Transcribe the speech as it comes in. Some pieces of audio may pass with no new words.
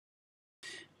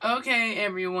Okay,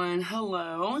 everyone,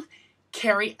 hello.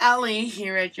 Carrie Ellie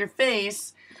here at your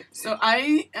face. So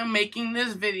I am making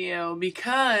this video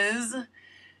because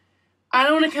I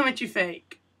don't want to come at you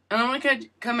fake. I don't want to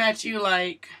come at you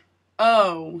like,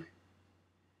 oh,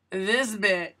 this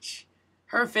bitch,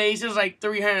 her face is like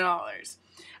 $300.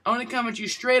 I want to come at you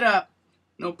straight up.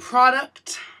 No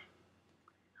product.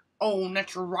 Oh,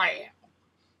 natural.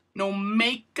 No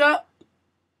makeup.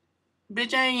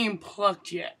 Bitch, I ain't even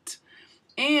plucked yet.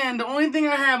 And the only thing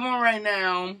I have on right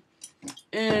now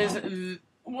is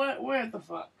where the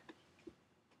fuck?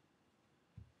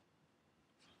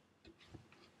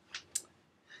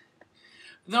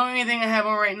 The only thing I have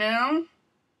on right now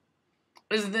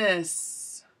is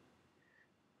this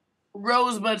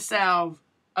rosebud salve.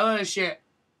 I love this shit.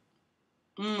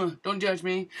 Don't judge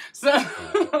me. So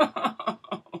I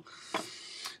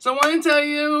want to tell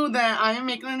you that I am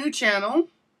making a new channel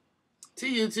to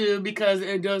YouTube because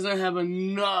it doesn't have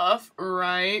enough,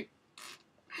 right?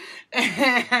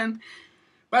 And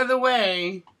by the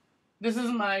way, this is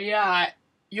my yacht.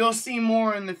 You'll see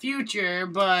more in the future,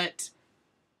 but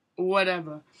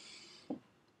whatever.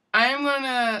 I am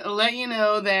gonna let you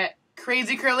know that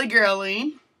Crazy Curly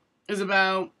Girly is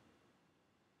about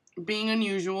being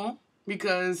unusual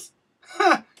because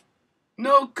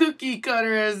no cookie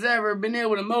cutter has ever been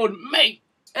able to mold me.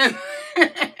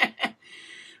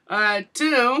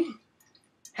 2,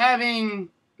 having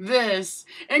this.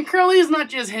 And curly is not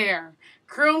just hair.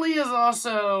 Curly is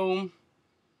also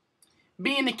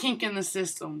being a kink in the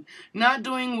system. Not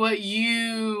doing what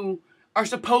you are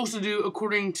supposed to do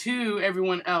according to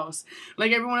everyone else.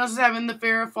 Like everyone else is having the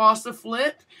Farrah Fawcett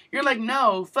flip. You're like,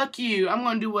 no, fuck you. I'm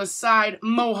going to do a side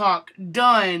mohawk.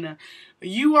 Done.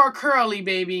 You are curly,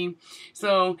 baby.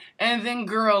 So, and then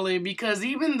girly. Because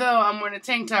even though I'm wearing a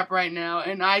tank top right now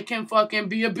and I can fucking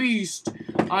be a beast.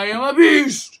 I am a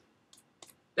beast.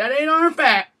 That ain't arm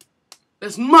fat.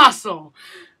 That's muscle.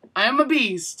 I am a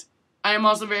beast. I am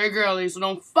also very girly, so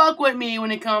don't fuck with me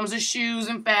when it comes to shoes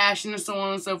and fashion and so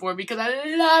on and so forth, because I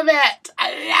love it.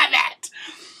 I love it.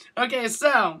 Okay,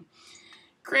 so,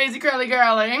 Crazy Curly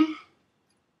Girly.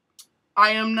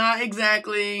 I am not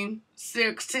exactly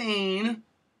 16.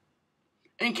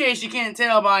 In case you can't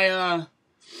tell by,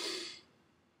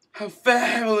 how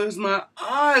fabulous my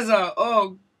eyes are.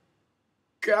 Oh,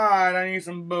 God, I need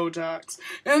some Botox.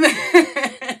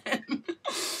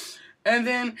 And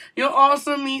then you'll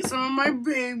also meet some of my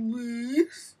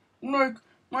babies, like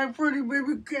my pretty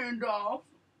baby Gandalf.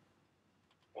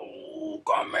 Oh,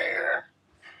 come here.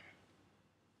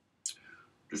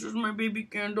 This is my baby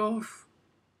Gandalf.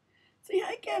 Say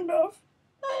hi, Gandalf.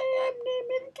 I am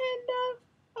named Gandalf.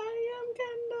 I am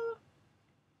Gandalf.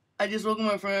 I just woke him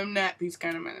up from a nap. He's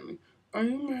kind of mad at me. Are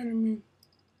you mad at me?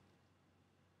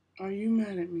 Are you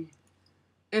mad at me?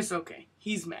 It's okay.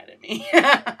 He's mad at me.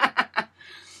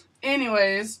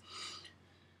 Anyways,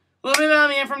 a little bit about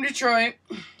me. I'm from Detroit.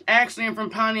 Actually, I'm from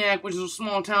Pontiac, which is a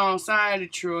small town outside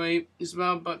Detroit. It's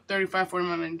about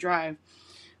 35-40 minute drive.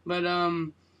 But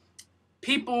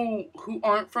people who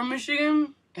aren't from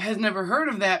Michigan has never heard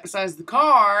of that besides the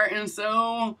car, and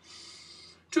so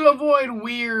to avoid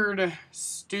weird,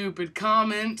 stupid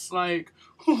comments like,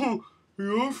 "Oh,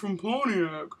 you're from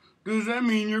Pontiac. Does that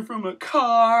mean you're from a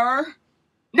car?"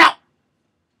 No,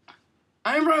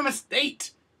 I'm from a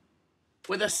state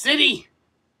with a city.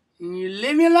 And you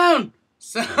leave me alone.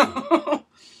 So,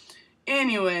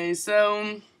 anyway,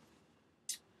 so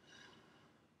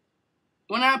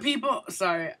when our people,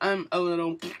 sorry, I'm a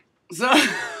little, so,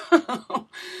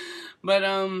 but,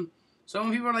 so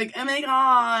when people are like, oh my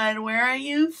God, where are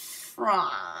you from?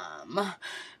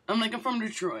 I'm like, I'm from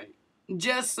Detroit.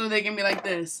 Just so they can be like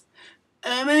this.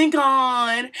 Oh my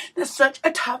God, that's such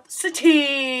a tough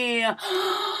city.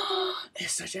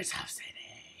 It's such a tough city.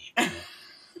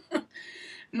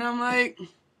 And I'm like,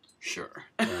 sure.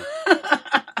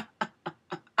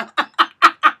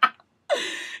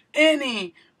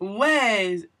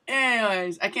 Anyways,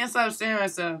 I can't stop saying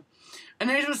myself. I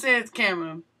know you're gonna say it's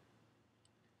camera,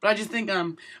 but I just think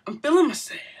I'm feeling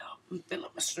myself. I'm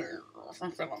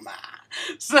feeling my.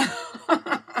 So,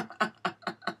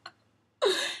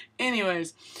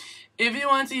 anyways, if you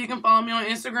want to, you can follow me on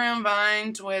Instagram,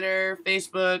 Vine, Twitter,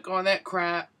 Facebook, all that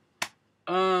crap.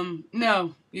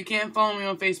 No, you can't follow me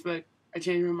on Facebook. I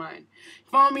changed my mind.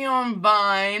 Follow me on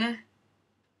Vine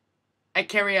at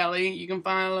Carrie Ellie. You can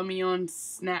follow me on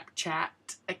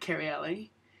Snapchat at Carrie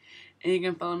Ellie. And you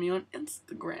can follow me on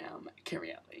Instagram at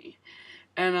Carrie Ellie.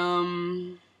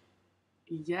 And,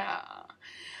 yeah.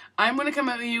 I'm gonna come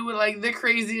at you with, like, the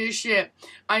craziest shit.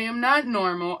 I am not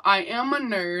normal. I am a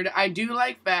nerd. I do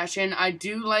like fashion. I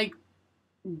do like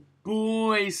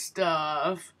boy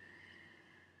stuff.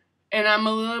 And I'm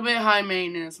a little bit high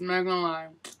maintenance, I'm not gonna lie.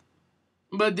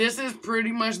 But this is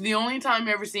pretty much the only time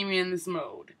you ever see me in this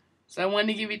mode. So I wanted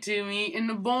to give it to me in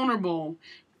the vulnerable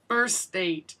first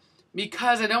state.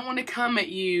 Because I don't want to come at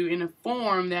you in a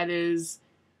form that is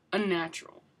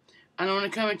unnatural. I don't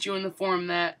want to come at you in the form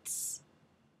that's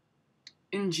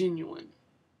ingenuine.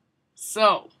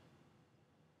 So,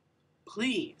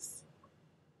 please,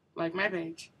 like my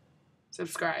page,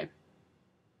 subscribe,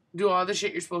 do all the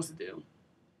shit you're supposed to do.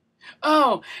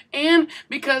 Oh, and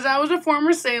because I was a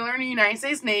former sailor in the United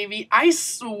States Navy, I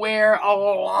swear a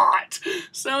lot.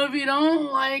 So if you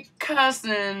don't like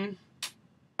cussing,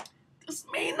 this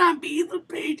may not be the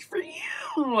page for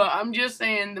you. I'm just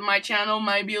saying that my channel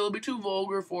might be a little bit too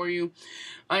vulgar for you.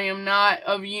 I am not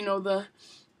of, the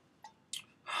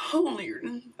holier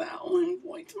than thou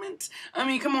appointment. I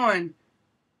mean, come on.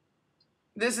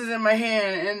 This is in my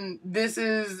hand, and this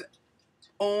is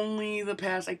only the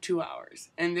past, 2 hours.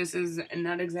 And this is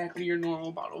not exactly your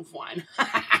normal bottle of wine.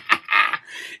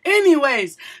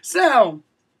 Anyways, so.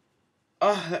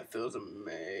 Oh, that feels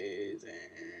amazing.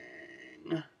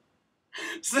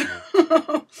 So,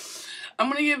 I'm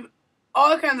going to give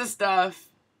all kinds of stuff.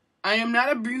 I am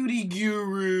not a beauty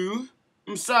guru.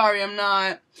 I'm sorry, I'm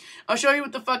not. I'll show you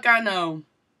what the fuck I know.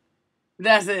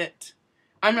 That's it.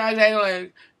 I'm not exactly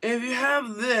like, if you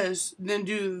have this, then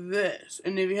do this.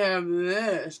 And if you have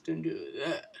this, then do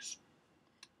this.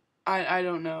 I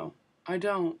don't know. I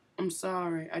don't. I'm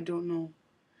sorry. I don't know.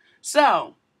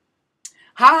 So,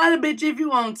 holla at a bitch if you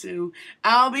want to.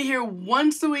 I'll be here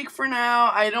once a week for now.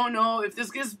 I don't know if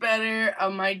this gets better. I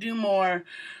might do more.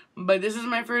 But this is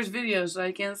my first video, so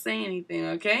I can't say anything,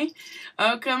 okay?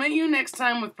 I'll come at you next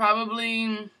time with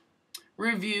probably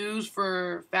reviews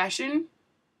for fashion,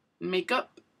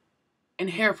 makeup, and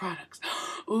hair products.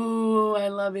 Ooh, I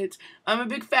love it. I'm a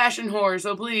big fashion whore,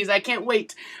 so please, I can't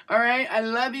wait. Alright, I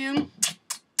love you.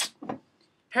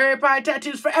 Harry Potter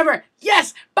tattoos forever.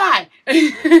 Yes, bye.